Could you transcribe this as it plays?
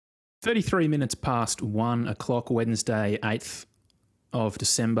33 minutes past 1 o'clock, Wednesday, 8th of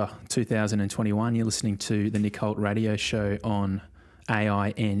December 2021. You're listening to the Nick Holt Radio Show on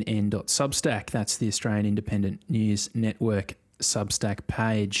AINN.substack. That's the Australian Independent News Network Substack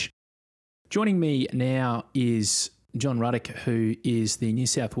page. Joining me now is John Ruddick, who is the New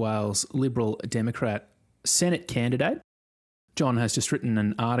South Wales Liberal Democrat Senate candidate. John has just written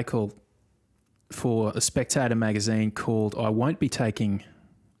an article for The Spectator magazine called I won't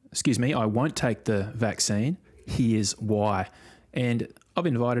take the vaccine. Here's why. And I've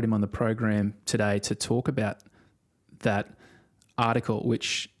invited him on the program today to talk about that article,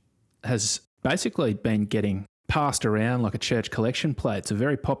 which has basically been getting passed around like a church collection plate. It's a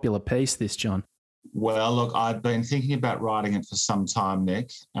very popular piece, this, John. Well, look, I've been thinking about writing it for some time,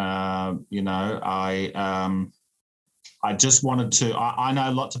 Nick. I just wanted to, I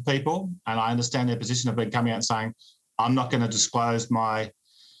know lots of people and I understand their position. Have been coming out saying, I'm not going to disclose my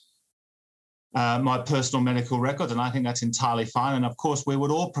personal medical records, and I think that's entirely fine. And of course, we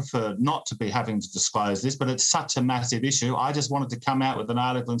would all prefer not to be having to disclose this, but it's such a massive issue. I just wanted to come out with an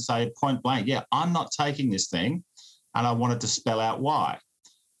article and say point blank, yeah, I'm not taking this thing, and I wanted to spell out why.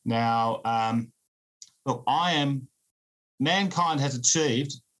 Now, look, mankind has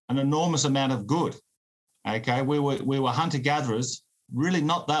achieved an enormous amount of good. Okay, we were hunter-gatherers really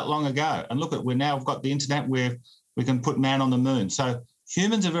not that long ago, and look, we now have got the internet where we can put man on the moon. So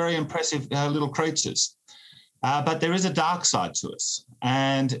humans are very impressive little creatures, but there is a dark side to us,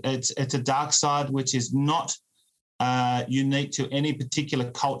 and it's a dark side which is not unique to any particular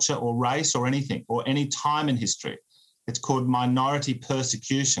culture or race or anything or any time in history. It's called minority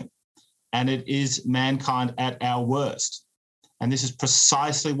persecution, and it is mankind at our worst. And this is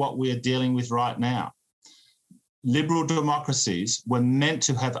precisely what we are dealing with right now. Liberal democracies were meant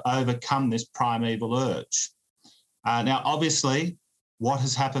to have overcome this primeval urge. Now, obviously, what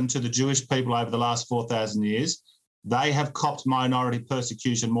has happened to the Jewish people over the last 4,000 years? They have copped minority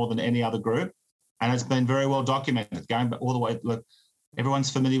persecution more than any other group, and it's been very well documented. Going back all the way, look,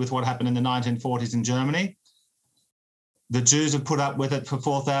 everyone's familiar with what happened in the 1940s in Germany. The Jews have put up with it for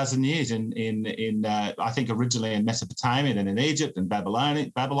 4,000 years in I think originally in Mesopotamia, then in Egypt and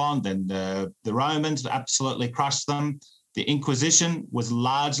Babylon. Then the Romans absolutely crushed them. The Inquisition was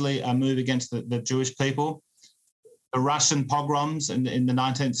largely a move against the Jewish people. The Russian pogroms in the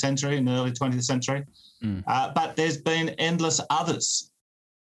 19th century, in the early 20th century. But there's been endless others.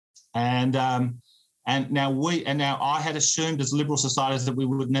 And now I had assumed as liberal societies that we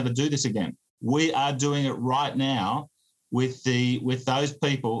would never do this again. We are doing it right now with those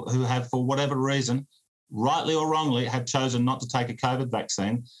people who have, for whatever reason, rightly or wrongly, have chosen not to take a COVID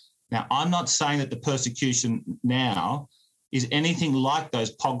vaccine. Now, I'm not saying that the persecution now is anything like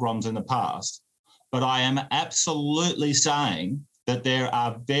those pogroms in the past, but I am absolutely saying that there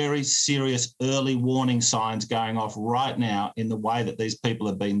are very serious early warning signs going off right now in the way that these people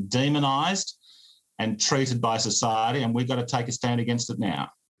have been demonised and treated by society, and we've got to take a stand against it now.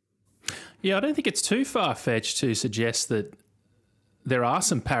 Yeah, I don't think it's too far-fetched to suggest that there are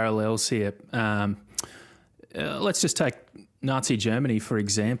some parallels here. Let's just take Nazi Germany, for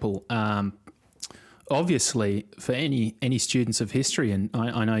example. Obviously, for any students of history, and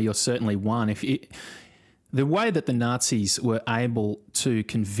I know you're certainly one, the way that the Nazis were able to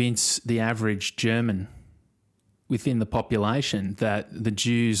convince the average German within the population that the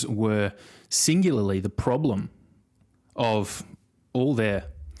Jews were singularly the problem of all the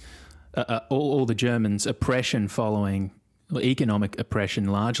Germans' oppression following, economic oppression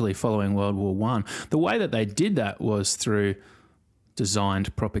largely following World War I. The way that they did that was through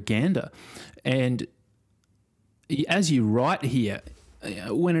designed propaganda. And as you write here,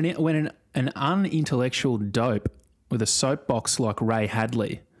 when an unintellectual dope with a soapbox like Ray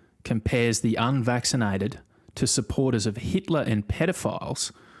Hadley compares the unvaccinated to supporters of Hitler and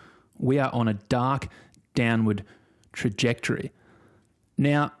pedophiles, we are on a dark downward trajectory.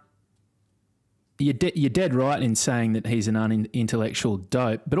 Now, you're dead right in saying that he's an unintellectual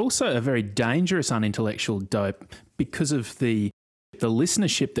dope, but also a very dangerous unintellectual dope because of the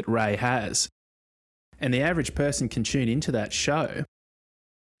listenership that Ray has. And the average person can tune into that show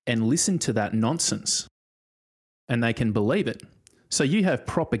and listen to that nonsense, and they can believe it. So you have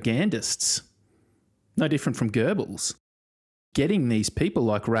propagandists, no different from Goebbels, getting these people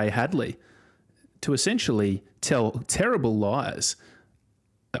like Ray Hadley to essentially tell terrible lies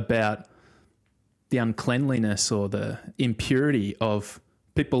about the uncleanliness or the impurity of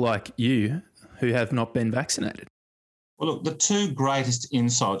people like you who have not been vaccinated. Well, look, the two greatest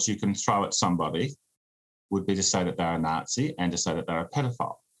insults you can throw at somebody would be to say that they're a Nazi and to say that they're a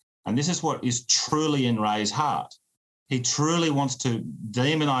pedophile. And this is what is truly in Ray's heart. he truly wants to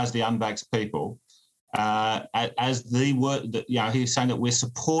demonize the unvaxxed people as the word. He's saying that we're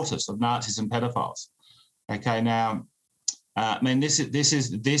supporters of Nazis and pedophiles. Okay, now,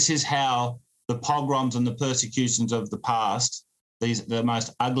 this is how the pogroms and the persecutions of the past, the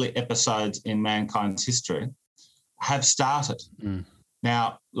most ugly episodes in mankind's history, have started. Mm.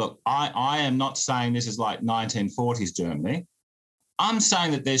 Now, look, I am not saying this is like 1940s Germany. I'm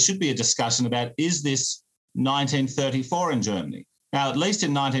saying that there should be a discussion about, is this 1934 in Germany? Now, at least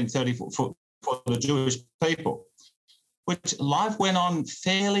in 1934 for the Jewish people, which life went on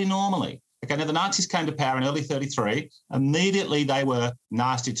fairly normally. Okay, now the Nazis came to power in early 1933. Immediately they were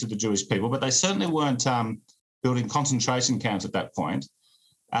nasty to the Jewish people, but they certainly weren't building concentration camps at that point.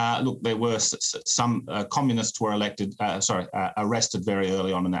 Look, there were some communists were arrested very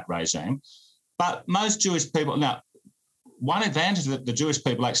early on in that regime. But most Jewish people, now, one advantage that the Jewish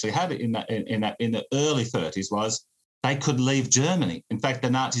people actually had in the early 30s was they could leave Germany. In fact, the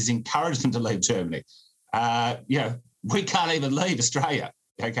Nazis encouraged them to leave Germany. We can't even leave Australia.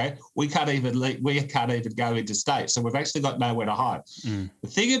 Okay, we can't even go into states. So we've actually got nowhere to hide. Mm.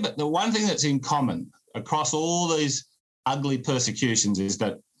 The one thing that's in common across all these ugly persecutions is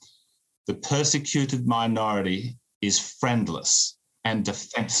that the persecuted minority is friendless and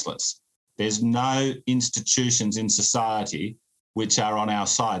defenseless. There's no institutions in society which are on our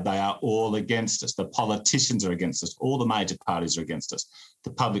side. They are all against us. The politicians are against us. All the major parties are against us.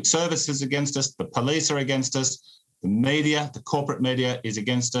 The public services are against us. The police are against us. The media, the corporate media is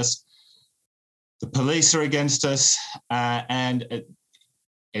against us. The police are against us, and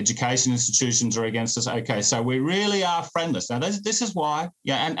education institutions are against us. Okay, so we really are friendless. Now, this is why,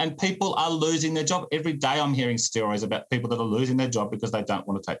 and people are losing their job. Every day I'm hearing stories about people that are losing their job because they don't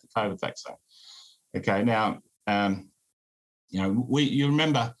want to take the COVID vaccine. Okay, now, you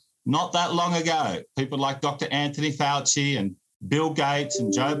remember not that long ago, people like Dr. Anthony Fauci and Bill Gates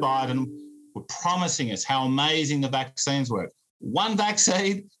and Joe Biden were promising us how amazing the vaccines work. One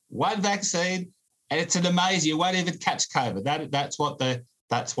vaccine, and it's an amazing. You won't even catch COVID. That's what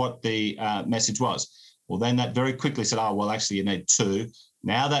the message was. Well, then that very quickly said, oh, well, actually, you need two.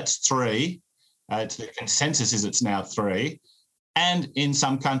 Now that's three. The consensus is it's now three. And in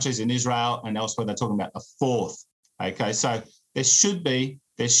some countries, in Israel and elsewhere, they're talking about a fourth. Okay, so there should be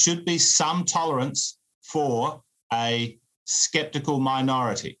some tolerance for a skeptical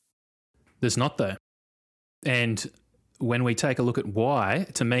minority. There's not, though. And when we take a look at why,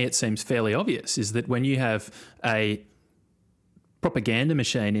 to me it seems fairly obvious, is that when you have a propaganda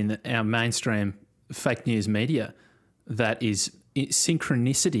machine in our mainstream fake news media that is in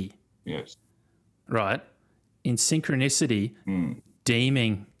synchronicity. Yes. Right? In synchronicity,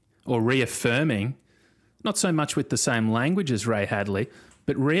 deeming or reaffirming, not so much with the same language as Ray Hadley,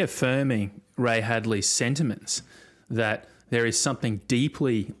 but reaffirming Ray Hadley's sentiments that there is something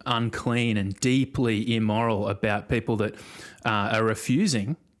deeply unclean and deeply immoral about people that are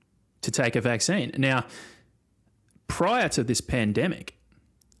refusing to take a vaccine. Now, prior to this pandemic,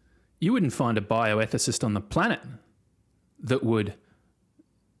 you wouldn't find a bioethicist on the planet that would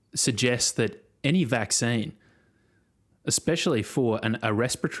suggest that any vaccine, especially for a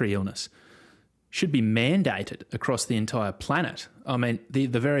respiratory illness, should be mandated across the entire planet. I mean, the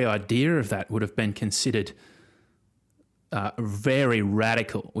very idea of that would have been considered very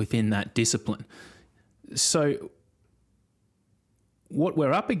radical within that discipline. So what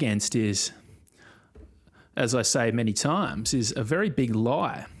we're up against is, as I say many times, is a very big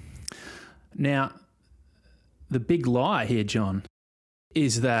lie. Now, the big lie here, John,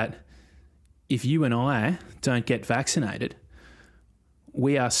 is that if you and I don't get vaccinated,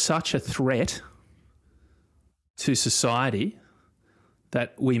 we are such a threat to society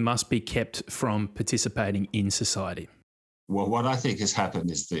that we must be kept from participating in society. Well, what I think has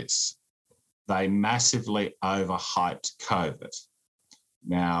happened is this. They massively overhyped COVID.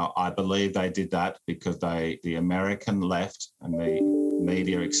 Now, I believe they did that because the American left and the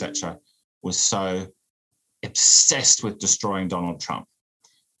media, etc., was so obsessed with destroying Donald Trump.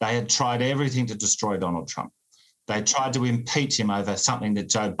 They had tried everything to destroy Donald Trump. They tried to impeach him over something that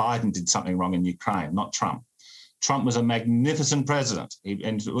Joe Biden did something wrong in Ukraine, not Trump. Trump was a magnificent president.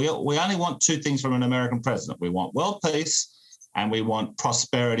 And we only want two things from an American president. We want world peace and we want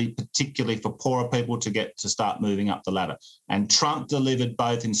prosperity, particularly for poorer people to start moving up the ladder. And Trump delivered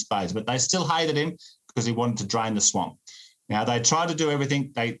both in spades, but they still hated him because he wanted to drain the swamp. Now, they tried to do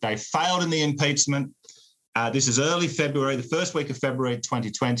everything. They failed in the impeachment. This is early February, the first week of February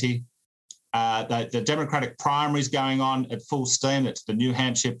 2020. The Democratic primary is going on at full steam. It's the New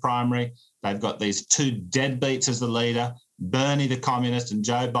Hampshire primary. They've got these two deadbeats as the leader, Bernie the communist and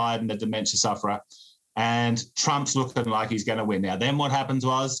Joe Biden the dementia sufferer. and Trump's looking like he's going to win. Now, then what happens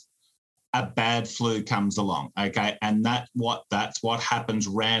was a bad flu comes along, okay? And that's what happens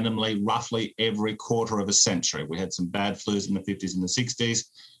randomly, roughly every quarter of a century. We had some bad flus in the 50s and the 60s,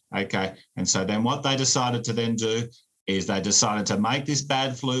 okay? And so then what they decided to then do is they decided to make this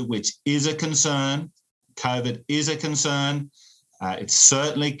bad flu, which is a concern. COVID is a concern. It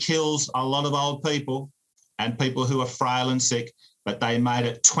certainly kills a lot of old people and people who are frail and sick, but they made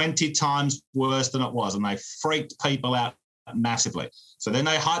it 20 times worse than it was, and they freaked people out massively. So then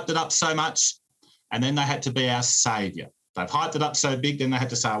they hyped it up so much, and then they had to be our saviour. They've hyped it up so big, then they had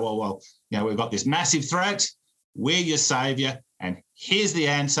to say, well, we've got this massive threat, we're your saviour, and here's the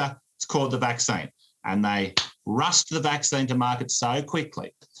answer, it's called the vaccine. And they rushed the vaccine to market so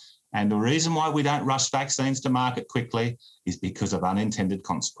quickly. And the reason why we don't rush vaccines to market quickly is because of unintended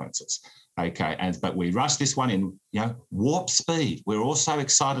consequences. Okay, but we rushed this one in, warp speed. We're all so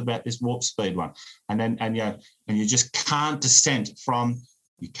excited about this warp speed one, and you just can't dissent from.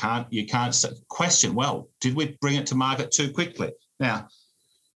 You can't question. Well, did we bring it to market too quickly? Now,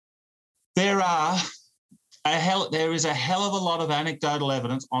 there is a hell of a lot of anecdotal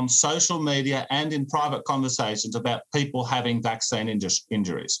evidence on social media and in private conversations about people having vaccine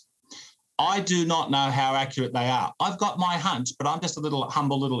injuries. I do not know how accurate they are. I've got my hunch, but I'm just a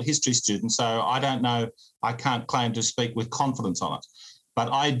humble little history student, so I don't know. I can't claim to speak with confidence on it.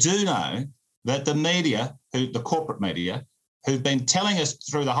 But I do know that the media, the corporate media, who've been telling us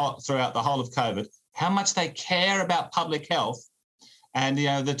throughout the whole of COVID how much they care about public health, and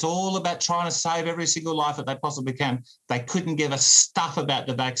that's all about trying to save every single life that they possibly can. They couldn't give a stuff about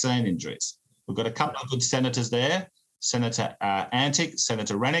the vaccine injuries. We've got a couple of good senators there, Senator Antic,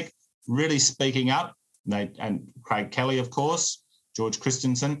 Senator Rennick, really speaking up, and Craig Kelly, of course, George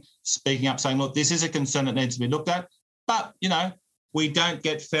Christensen, speaking up, saying, look, this is a concern that needs to be looked at, but, we don't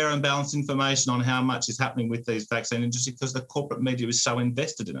get fair and balanced information on how much is happening with these vaccine industries because the corporate media is so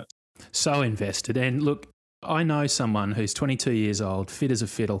invested in it. So invested. And look, I know someone who's 22 years old, fit as a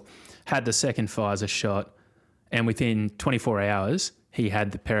fiddle, had the second Pfizer shot, and within 24 hours, he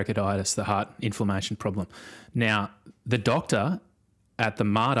had the pericarditis, the heart inflammation problem. Now, the doctor at the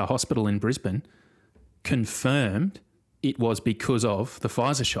Mater Hospital in Brisbane confirmed it was because of the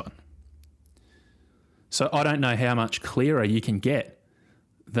Pfizer shot. So I don't know how much clearer you can get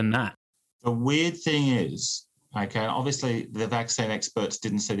than that. The weird thing is, okay, obviously the vaccine experts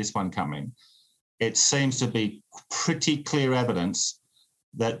didn't see this one coming. It seems to be pretty clear evidence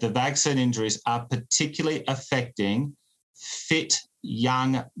that the vaccine injuries are particularly affecting fit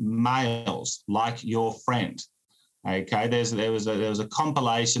young males like your friend. Okay, there was a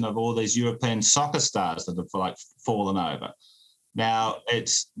compilation of all these European soccer stars that have fallen over. Now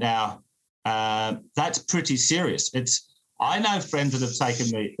that's pretty serious. I know friends that have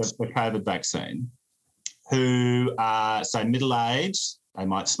taken the COVID vaccine who are, say, middle-aged. They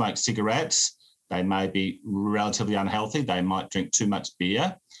might smoke cigarettes. They may be relatively unhealthy. They might drink too much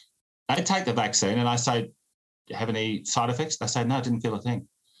beer. They take the vaccine, and I say, do you have any side effects? They say, no, I didn't feel a thing.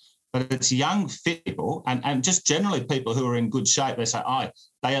 But it's young, fit people, and just generally people who are in good shape. They say,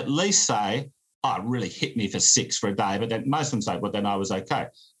 they at least say, it really hit me for 6 for a day. But then most of them say, well, then I was okay.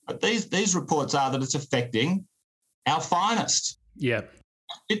 But these reports are that it's affecting our finest. Yeah.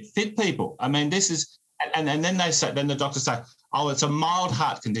 Fit people. I mean, this is, and then then the doctors say, it's a mild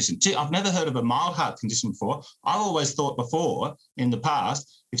heart condition. Gee, I've never heard of a mild heart condition before. I've always thought before, in the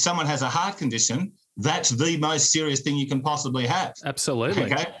past, if someone has a heart condition, that's the most serious thing you can possibly have. Absolutely.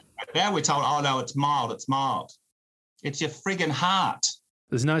 Okay. Now we're told, no, it's mild. It's your friggin' heart.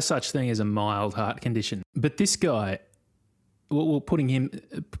 There's no such thing as a mild heart condition. But this guy, well, putting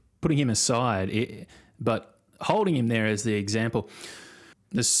him aside, but holding him there as the example,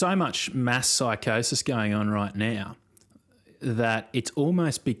 there's so much mass psychosis going on right now that it's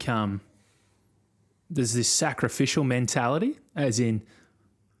almost become, there's this sacrificial mentality, as in,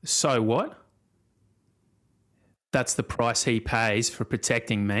 so what? That's the price he pays for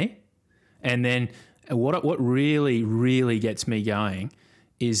protecting me. And then what really, really gets me going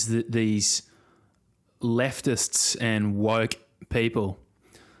is that these leftists and woke people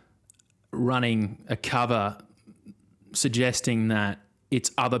running a cover suggesting that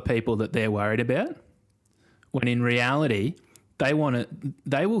it's other people that they're worried about, when in reality they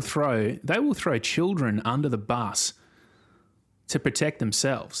will throw children under the bus to protect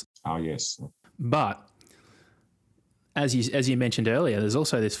themselves. Oh yes. But as you mentioned earlier, there's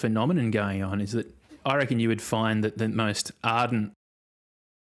also this phenomenon going on, is that I reckon you would find that the most ardent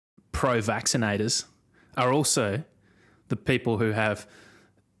pro-vaccinators are also the people who have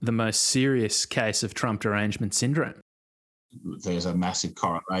the most serious case of Trump derangement syndrome. There's a massive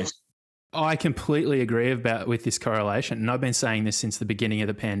correlation. I completely agree with this correlation, and I've been saying this since the beginning of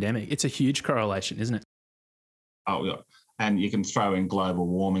the pandemic. It's a huge correlation, isn't it? Oh, yeah. And you can throw in global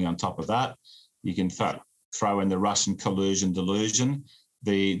warming on top of that. You can throw in the Russian collusion delusion.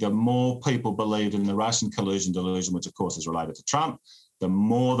 The more people believed in the Russian collusion delusion, which of course is related to Trump, the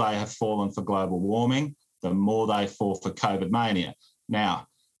more they have fallen for global warming, the more they fall for COVID mania. Now,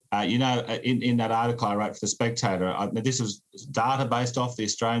 in that article I wrote for The Spectator, this was data based off the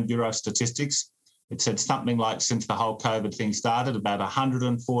Australian Bureau of Statistics. It said something like, since the whole COVID thing started, about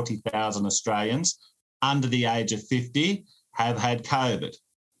 140,000 Australians under the age of 50 have had COVID.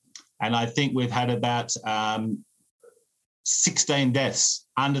 And I think we've had about 16 deaths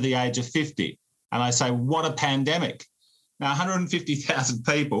under the age of 50. And I say, what a pandemic. Now, 150,000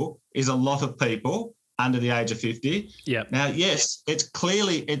 people is a lot of people under the age of 50. Yeah. Now, yes, it's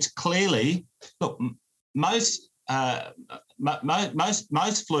clearly, look, most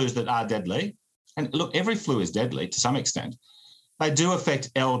flus that are deadly, and look, every flu is deadly to some extent, they do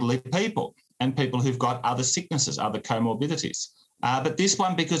affect elderly people and people who've got other sicknesses, other comorbidities. But this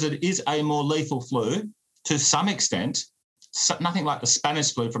one, because it is a more lethal flu, to some extent, nothing like the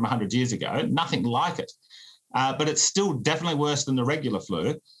Spanish flu from 100 years ago, nothing like it. But it's still definitely worse than the regular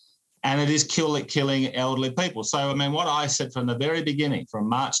flu, and it is killing elderly people. So, I mean, what I said from the very beginning, from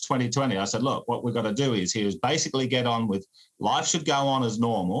March 2020, I said, look, what we've got to do is basically get on with life should go on as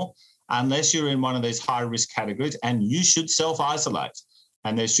normal unless you're in one of these high-risk categories, and you should self-isolate.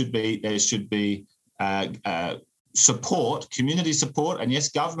 And there should be support, community support, and yes,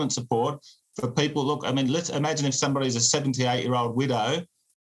 government support for people. Look, I mean, let's imagine if somebody's a 78-year-old widow,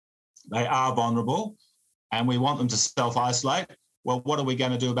 they are vulnerable, and we want them to self-isolate. Well, what are we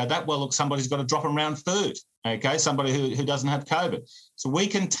going to do about that? Well, look, somebody's got to drop them around food, okay, somebody who doesn't have COVID. So we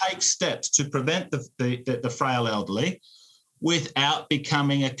can take steps to prevent the frail elderly without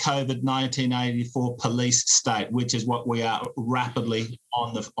becoming a COVID 1984 police state, which is what we are rapidly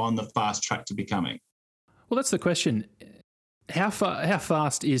on the fast track to becoming. Well, that's the question. How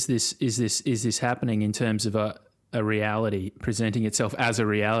fast is this happening in terms of a reality presenting itself as a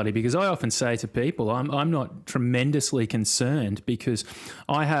reality? Because I often say to people, I'm not tremendously concerned, because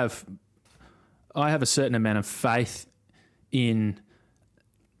I have a certain amount of faith in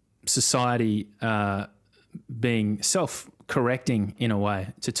society being self-correcting in a way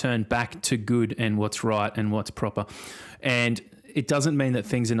to turn back to good and what's right and what's proper. And it doesn't mean that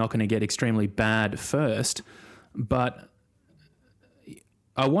things are not going to get extremely bad first, but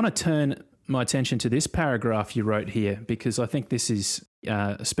I want to turn my attention to this paragraph you wrote here, because I think this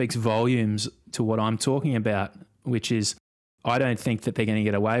speaks volumes to what I'm talking about, which is, I don't think that they're going to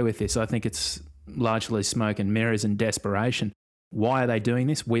get away with this. I think it's largely smoke and mirrors and desperation. Why are they doing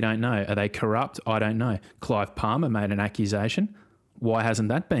this? We don't know. Are they corrupt? I don't know. Clive Palmer made an accusation. Why hasn't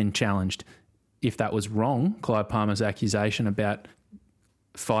that been challenged? If that was wrong, Clive Palmer's accusation about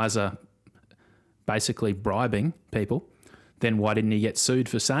Pfizer basically bribing people, then why didn't he get sued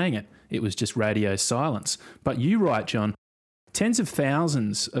for saying it? It was just radio silence. But you write, John, tens of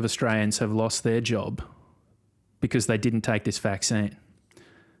thousands of Australians have lost their job because they didn't take this vaccine.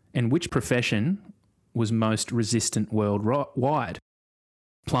 And which profession was most resistant worldwide?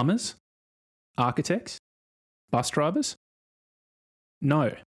 Plumbers? Architects? Bus drivers?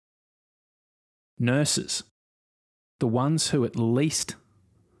 No. Nurses. The ones who at least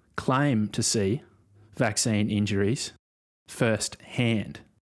claim to see vaccine injuries first hand.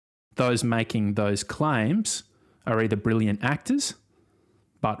 Those making those claims are either brilliant actors,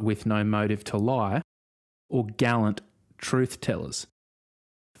 but with no motive to lie, or gallant truth tellers.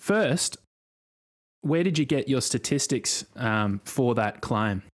 First, where did you get your statistics for that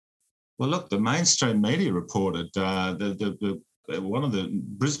claim? Well, look, the mainstream media reported, one of the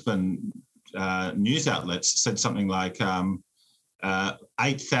Brisbane news outlets said something like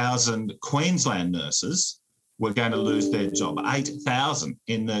 8,000 Queensland nurses were going to lose their job. 8,000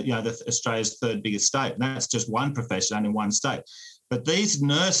 in the Australia's third biggest state. And that's just one profession and in one state. But these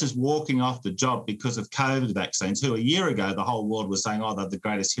nurses walking off the job because of COVID vaccines, who a year ago the whole world was saying, oh, they're the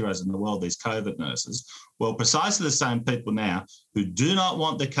greatest heroes in the world, these COVID nurses. Well, precisely the same people now who do not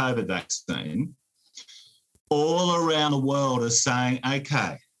want the COVID vaccine all around the world are saying,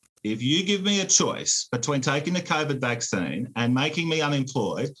 okay, if you give me a choice between taking the COVID vaccine and making me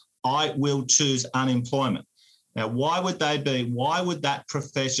unemployed, I will choose unemployment. Now, why would that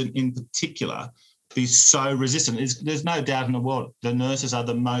profession in particular be so resistant? There's no doubt in the world the nurses are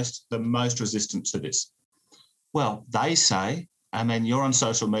the most resistant to this. Well, they say, I mean, you're on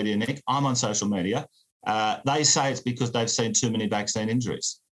social media, Nick, I'm on social media. They say it's because they've seen too many vaccine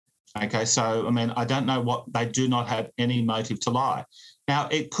injuries. Okay, so, I mean, I don't know they do not have any motive to lie. Now,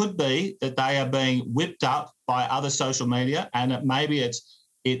 it could be that they are being whipped up by other social media, and maybe it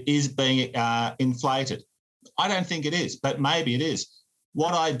is being inflated. I don't think it is, but maybe it is.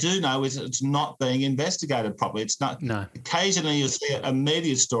 What I do know is it's not being investigated properly. It's not. No. Occasionally, you'll see a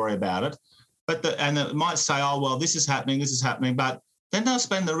media story about it, and it might say, "Oh, well, this is happening," but then they'll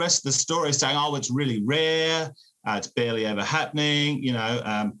spend the rest of the story saying, "Oh, it's really rare. It's barely ever happening,"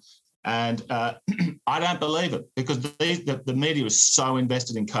 And I don't believe it, because the media is so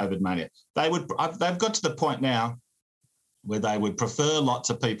invested in COVID mania. They've got to the point now where they would prefer lots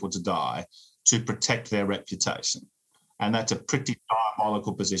of people to die to protect their reputation. And that's a pretty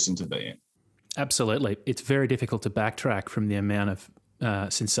diabolical position to be in. Absolutely. It's very difficult to backtrack from the amount of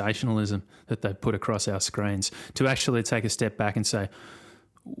sensationalism that they put across our screens to actually take a step back and say,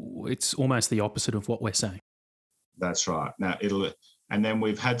 it's almost the opposite of what we're saying. That's right. Now, and then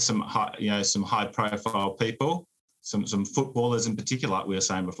we've had some high-profile people, some footballers in particular, like we were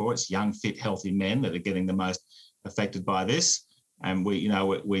saying before. It's young, fit, healthy men that are getting the most affected by this. And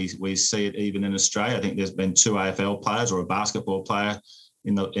we see it even in Australia. I think there's been 2 AFL players or a basketball player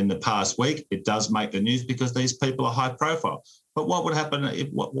in the past week. It does make the news because these people are high-profile. But what would happen?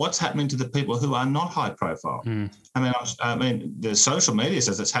 What's happening to the people who are not high-profile? I mean, the social media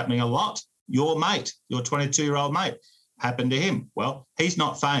says it's happening a lot. Your mate, your 22-year-old mate, happened to him. Well, he's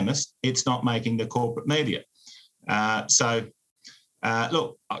not famous. It's not making the corporate media. Look,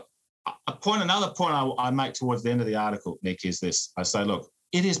 another point I make towards the end of the article, Nick, is this. I say, look,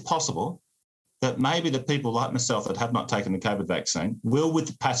 it is possible that maybe the people like myself that have not taken the COVID vaccine will, with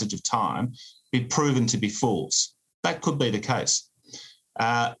the passage of time, be proven to be fools. That could be the case.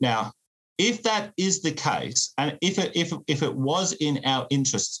 Now, if that is the case, and if it was in our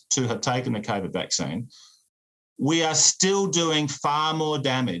interests to have taken the COVID vaccine, we are still doing far more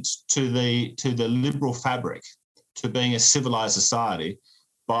damage to the liberal fabric, to being a civilized society,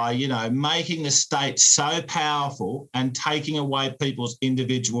 by making the state so powerful and taking away people's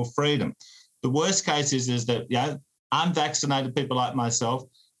individual freedom. The worst case is that unvaccinated people like myself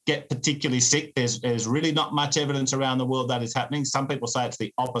get particularly sick. There's really not much evidence around the world that is happening. Some people say it's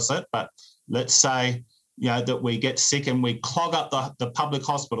the opposite, but let's say that we get sick and we clog up the public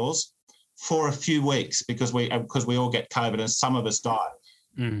hospitals for a few weeks because we all get COVID and some of us die.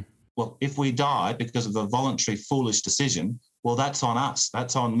 Well, if we die because of a voluntary foolish decision, well, that's on us.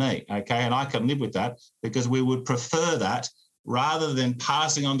 That's on me, okay? And I can live with that, because we would prefer that rather than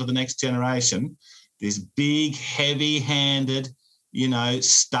passing on to the next generation this big, heavy-handed,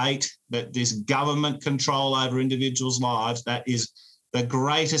 state, that this government control over individuals' lives, that is the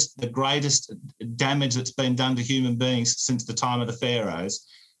greatest damage that's been done to human beings since the time of the pharaohs,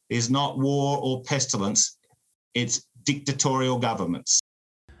 is not war or pestilence, it's dictatorial governments.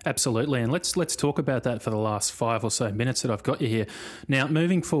 Absolutely. And let's talk about that for the last 5 or so minutes that I've got you here. Now,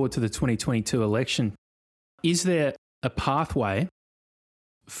 moving forward to the 2022 election, is there a pathway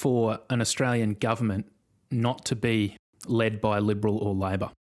for an Australian government not to be led by Liberal or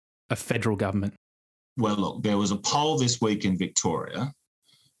Labor, a federal government? Well, look, there was a poll this week in Victoria,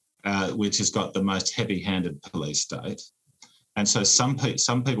 which has got the most heavy-handed police state. And so some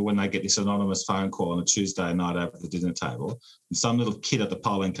people, when they get this anonymous phone call on a Tuesday night over the dinner table, and some little kid at the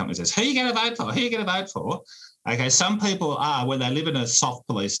polling company says, who are you going to vote for? Who are you going to vote for? Okay, some people are, when they live in a soft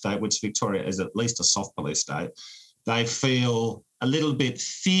police state, which Victoria is at least a soft police state, they feel a little bit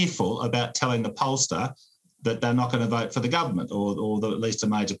fearful about telling the pollster that they're not going to vote for the government or at least a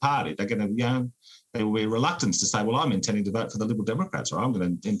major party. They're going to, there will be reluctance to say, well, I'm intending to vote for the Liberal Democrats, or I'm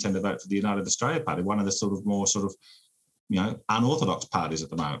going to intend to vote for the United Australia Party, one of the more unorthodox parties at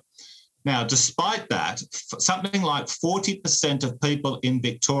the moment. Now, despite that, something like 40% of people in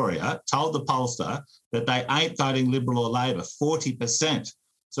Victoria told the pollster that they ain't voting Liberal or Labor, 40%.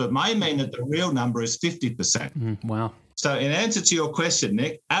 So it may mean that the real number is 50%. Wow. So in answer to your question,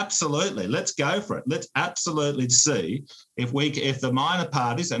 Nick, absolutely, let's go for it. Let's absolutely see if the minor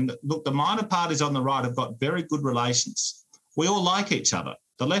parties, and look, the minor parties on the right have got very good relations. We all like each other.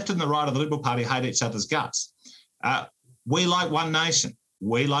 The left and the right of the Liberal Party hate each other's guts. We like One Nation.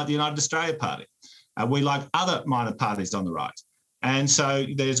 We like the United Australia Party. We like other minor parties on the right. And so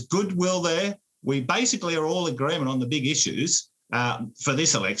there's goodwill there. We basically are all in agreement on the big issues for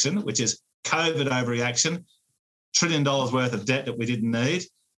this election, which is COVID overreaction, $1 trillion worth of debt that we didn't need,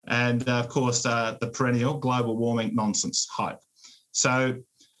 and, of course, the perennial global warming nonsense hype. So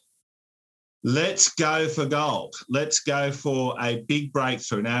let's go for gold. Let's go for a big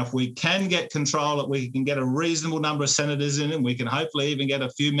breakthrough. Now, if we can get control, we can get a reasonable number of senators in, and we can hopefully even get a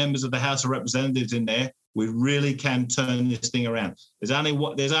few members of the House of Representatives in there, we really can turn this thing around. There's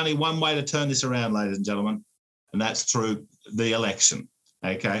only one way to turn this around, ladies and gentlemen, and that's through the election.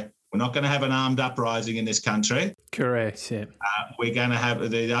 Okay. We're not going to have an armed uprising in this country. Correct, yeah. We're going to have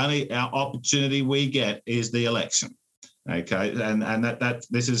the only opportunity we get is the election. Okay. And that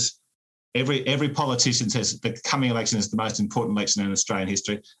this is every politician says the coming election is the most important election in Australian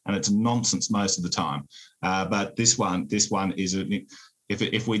history, and it's nonsense most of the time. But this one is,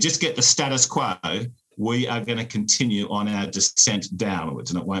 if we just get the status quo, we are going to continue on our descent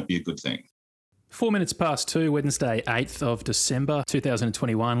downwards, and it won't be a good thing. 2:04, Wednesday, 8th of December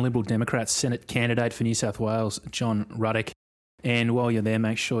 2021, Liberal Democrat Senate candidate for New South Wales, John Ruddick. And while you're there,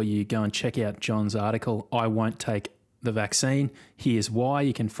 make sure you go and check out John's article, I Won't Take the Vaccine. Here's why.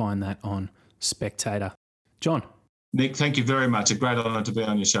 You can find that on Spectator. John. Nick, thank you very much. A great honour to be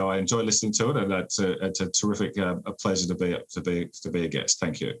on your show. I enjoy listening to it, and it's a terrific pleasure to be a guest.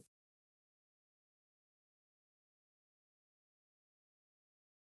 Thank you.